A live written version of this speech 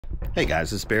Hey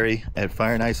guys, it's Barry at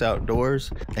FaO&x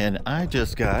Outdoors, and I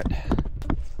just got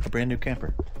a brand new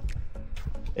camper.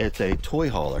 It's a toy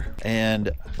hauler,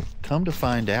 and come to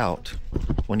find out,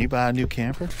 when you buy a new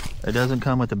camper, it doesn't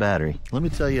come with a battery. Let me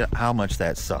tell you how much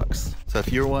that sucks. So if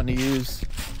you're wanting to use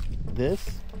this,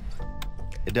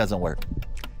 it doesn't work.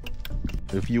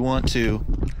 If you want to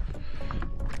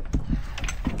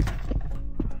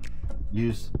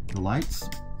use the lights,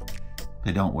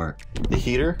 they don't work. The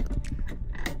heater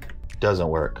doesn't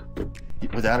work.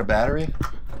 Without a battery,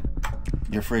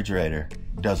 your refrigerator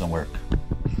doesn't work.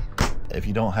 If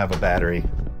you don't have a battery,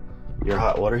 your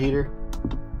hot water heater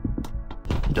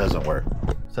doesn't work.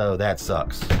 So that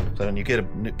sucks. So when you get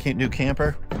a new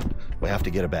camper, we have to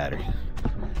get a battery.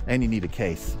 And you need a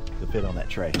case to fit on that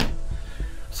tray.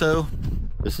 So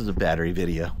this is a battery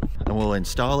video, and we'll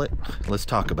install it. Let's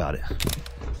talk about it.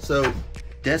 So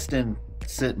Destin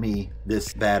sent me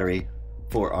this battery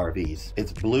for RVs.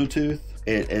 It's Bluetooth.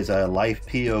 It is a Life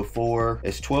PO4.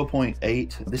 It's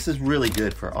 12.8. This is really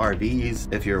good for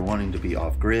RVs if you're wanting to be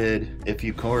off grid. If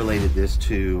you correlated this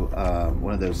to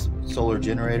one of those solar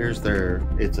generators,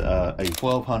 it's a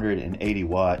 1280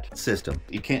 watt system.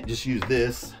 You can't just use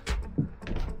this.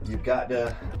 You've got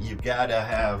to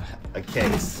have a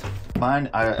case. Mine,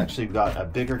 I actually got a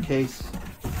bigger case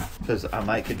because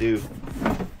I could do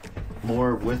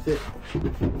more with it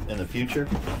in the future.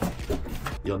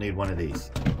 You'll need one of these.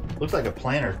 Looks like a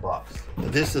planter's box.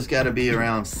 This has got to be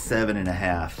around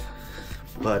 7.5,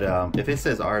 but if it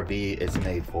says RV, it's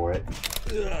made for it.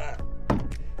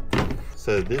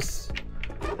 So this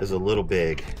is a little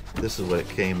big. This is what it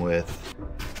came with,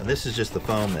 and this is just the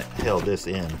foam that held this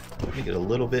in. Let me get a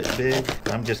little bit big.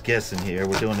 I'm just guessing here.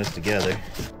 We're doing this together.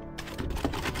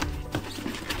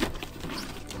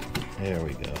 There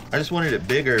we go. I just wanted it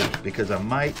bigger because I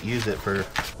might use it for,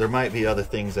 there might be other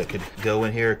things that could go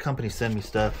in here. Companies send me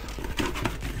stuff,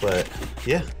 but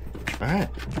yeah. All right,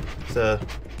 so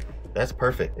that's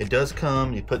perfect. It does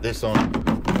come, you put this on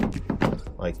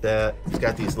like that. It's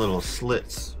got these little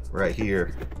slits right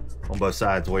here on both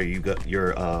sides where you got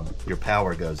your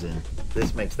power goes in.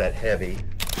 This makes that heavy.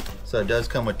 So it does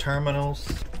come with terminals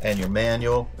and your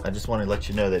manual. I just want to let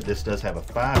you know that this does have a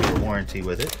 5-year warranty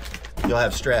with it. You'll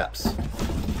have straps.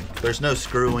 There's no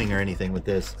screwing or anything with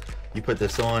this. You put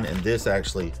this on and this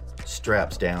actually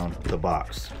straps down the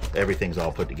box. Everything's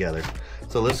all put together.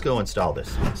 So let's go install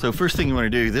this. So first thing you want to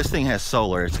do, this thing has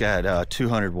solar. It's got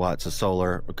 200 watts of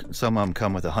solar. Some of them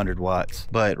come with 100 watts.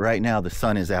 But right now the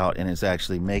sun is out and it's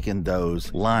actually making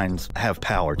those lines have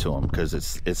power to them because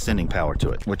it's sending power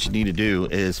to it. What you need to do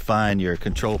is find your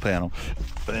control panel.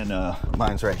 And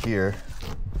mine's right here.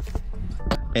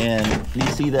 And you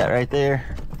see that right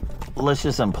there? Let's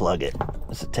just unplug it.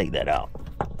 Let's just take that out.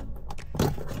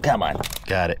 Come on.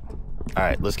 Got it. All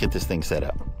right, let's get this thing set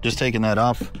up. Just taking that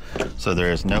off so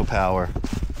there is no power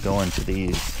going to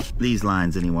these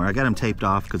lines anymore. I got them taped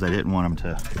off because I didn't want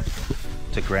them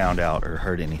to ground out or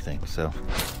hurt anything. So,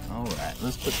 all right,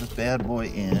 let's put this bad boy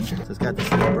in. So it's got this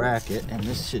little bracket and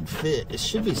this should fit. It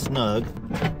should be snug.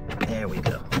 There we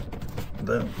go.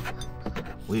 Boom.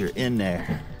 We are in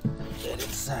there. That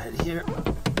inside here,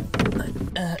 like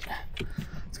that.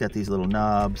 It's got these little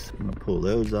knobs. I'm gonna pull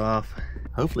those off.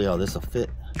 Hopefully all this will fit.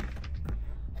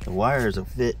 The wires will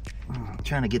fit. I'm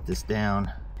trying to get this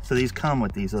down. So these come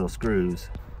with these little screws.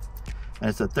 And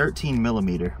it's a 13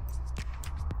 millimeter.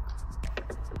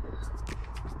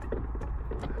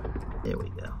 There we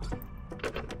go.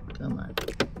 Come on.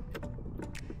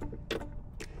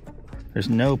 There's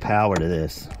no power to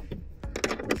this.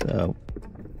 So,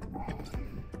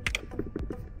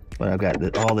 but I've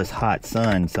got all this hot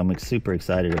sun, so I'm super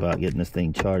excited about getting this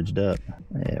thing charged up.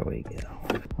 There we go.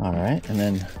 All right, and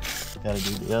then gotta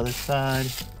do the other side.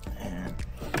 And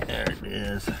there it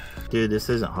is. Dude, this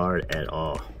isn't hard at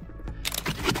all.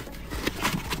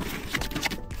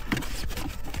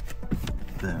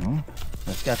 Boom.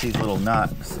 It's got these little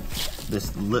knots,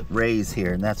 this raise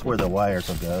here, and that's where the wires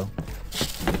will go.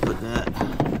 Put that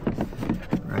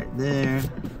right there.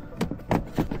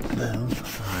 Boom.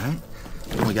 All right.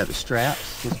 And we got the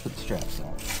straps. Let's put the straps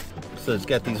on. So it's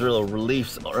got these little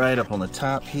reliefs right up on the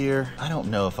top here. I don't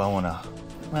know if I want to,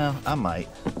 well, I might.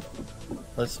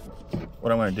 What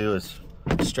I'm going to do is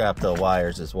strap the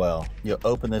wires as well. You'll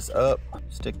open this up,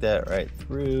 stick that right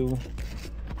through,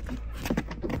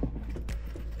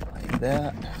 like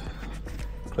that.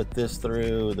 Put this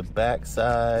through the back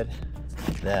side,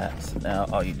 like that. So now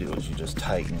all you do is you just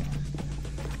tighten,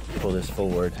 pull this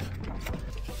forward.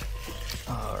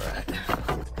 All right,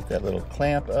 get that little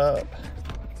clamp up.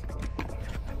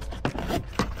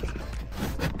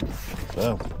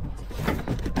 Boom.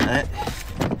 That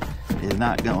is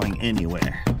not going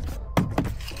anywhere.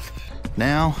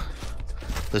 Now,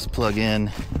 let's plug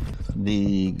in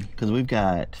because we've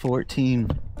got 14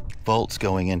 volts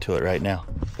going into it right now.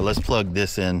 But let's plug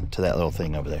this in to that little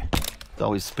thing over there. It's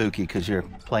always spooky because you're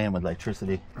playing with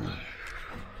electricity.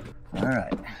 All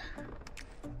right,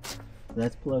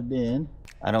 that's plugged in.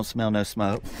 I don't smell no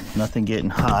smoke, nothing getting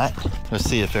hot. Let's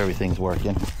see if everything's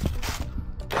working.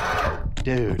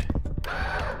 Dude,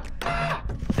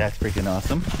 that's freaking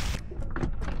awesome.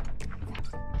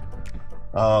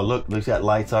 Oh, look, Luke's got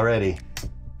lights already.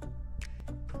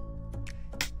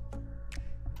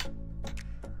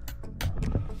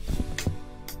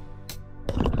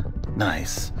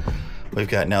 Nice. We've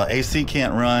got, now AC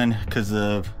can't run because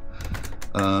of,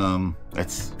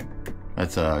 it's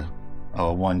a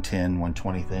 110,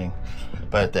 120 thing.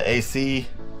 But the AC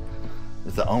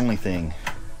is the only thing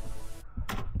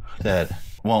that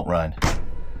won't run.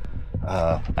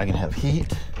 I can have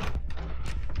heat.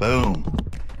 Boom.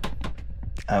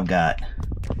 I've got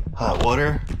hot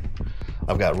water.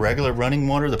 I've got regular running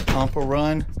water. The pump will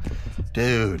run.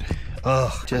 Dude,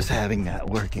 oh, just having that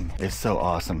working is so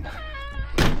awesome.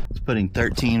 It's putting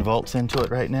 13 volts into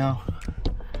it right now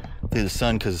through the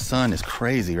sun because the sun is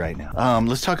crazy right now.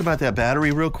 Let's talk about that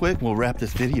battery real quick. We'll wrap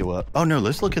this video up. Oh no,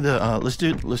 let's look at the let's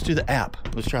do the app.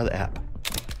 Let's try the app.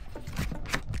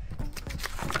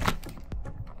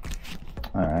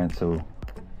 All right, so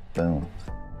boom.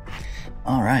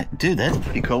 All right, dude, that's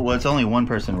pretty cool. Well, it's only one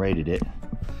person rated it.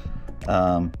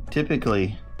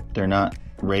 Typically they're not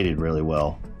rated really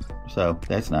well, so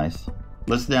that's nice.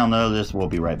 Let's download this. We'll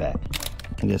be right back.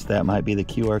 I guess that might be the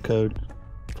QR code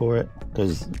for it,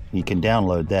 because you can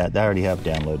download that. I already have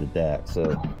downloaded that,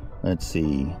 so let's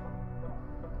see.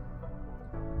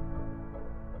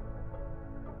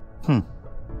 I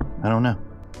don't know.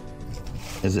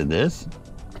 Is it this?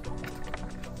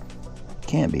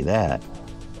 Can't be that.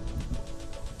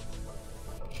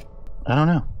 I don't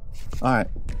know. All right,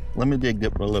 let me dig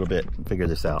up a little bit and figure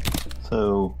this out.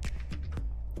 So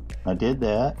I did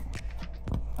that.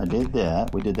 I did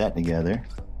that. We did that together.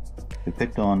 We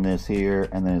picked on this here,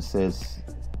 and then it says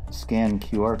scan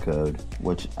QR code,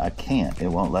 which I can't. It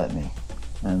won't let me.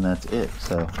 And that's it.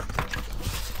 So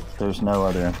there's no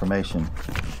other information.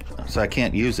 So I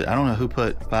can't use it. I don't know who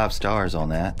put 5 stars on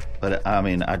that, but I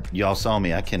mean, y'all saw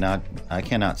me. I cannot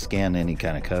scan any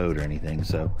kind of code or anything.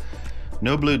 So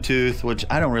no Bluetooth, which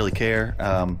I don't really care.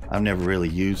 I've never really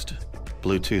used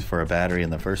Bluetooth for a battery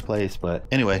in the first place, but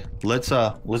anyway, let's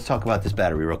talk about this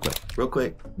battery real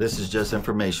quick. This is just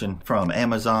information from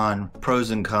Amazon, pros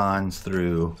and cons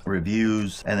through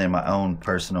reviews, and then my own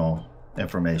personal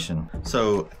information.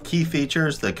 So key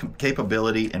features: the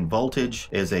capability and voltage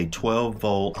is a 12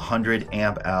 volt 100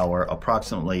 amp hour,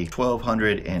 approximately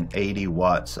 1280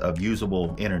 watts of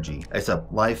usable energy. It's a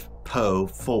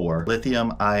LiFePO4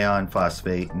 lithium ion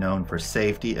phosphate, known for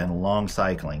safety and long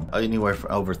cycling, anywhere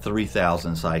from over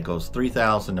 3,000 cycles,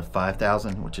 3,000 to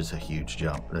 5,000, which is a huge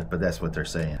jump, but that's what they're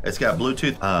saying. It's got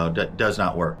Bluetooth. That does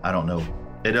not work. I don't know.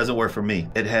 It doesn't work for me.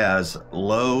 It has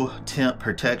low temp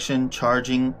protection.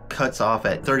 Charging cuts off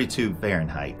at 32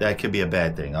 Fahrenheit. That could be a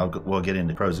bad thing. We'll get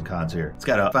into pros and cons here. It's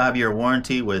got a 5-year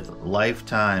warranty with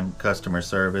lifetime customer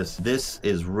service. This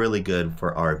is really good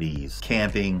for RVs,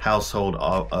 camping, household,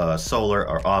 solar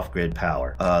or off-grid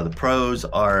power. The pros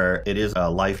are, it is a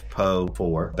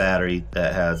LiFePO4 battery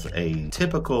that has a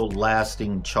typical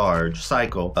lasting charge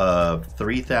cycle of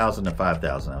 3,000 to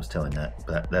 5,000. I was telling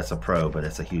that's a pro, but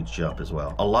it's a huge jump as well.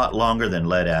 A lot longer than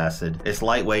lead acid. It's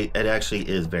lightweight. It actually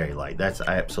is very light. That's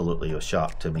absolutely a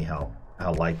shock to me how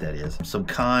light that is. Some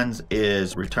cons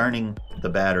is returning the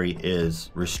battery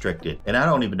is restricted. And I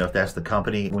don't even know if that's the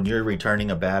company. When you're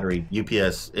returning a battery,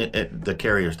 UPS, the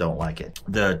carriers don't like it.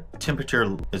 The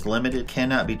temperature is limited,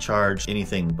 cannot be charged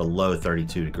anything below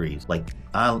 32 degrees. Like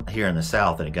I'm here in the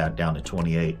South and it got down to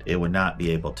 28, it would not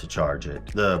be able to charge it.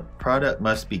 The product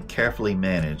must be carefully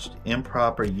managed.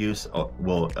 Improper use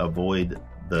will avoid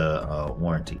the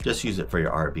warranty. Just use it for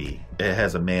your RV. It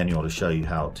has a manual to show you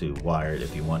how to wire it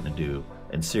if you want to do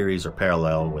in series or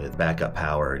parallel with backup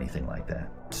power or anything like that.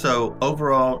 So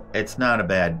overall, it's not a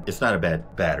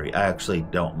bad battery. I actually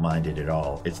don't mind it at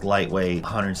all. It's lightweight.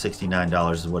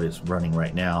 $169 is what it's running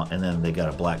right now, and then they got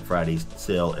a Black Friday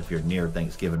sale if you're near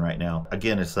Thanksgiving right now.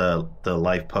 Again, it's the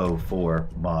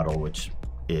LiFePO4 model, which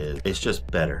it's just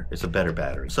better. It's a better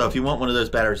battery. So if you want one of those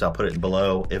batteries, I'll put it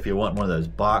below. If you want one of those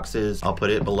boxes, I'll put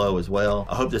it below as well.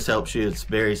 I hope this helps you. It's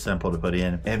very simple to put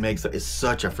in and it's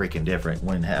such a freaking difference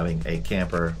when having a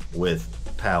camper with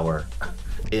power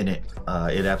and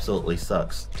it absolutely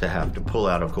sucks to have to pull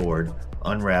out a cord,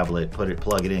 unravel it, plug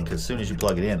it in, because as soon as you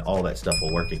plug it in, all that stuff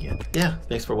will work again. Yeah,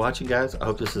 thanks for watching, guys. I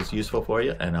hope this is useful for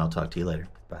you, and I'll talk to you later.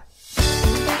 Bye.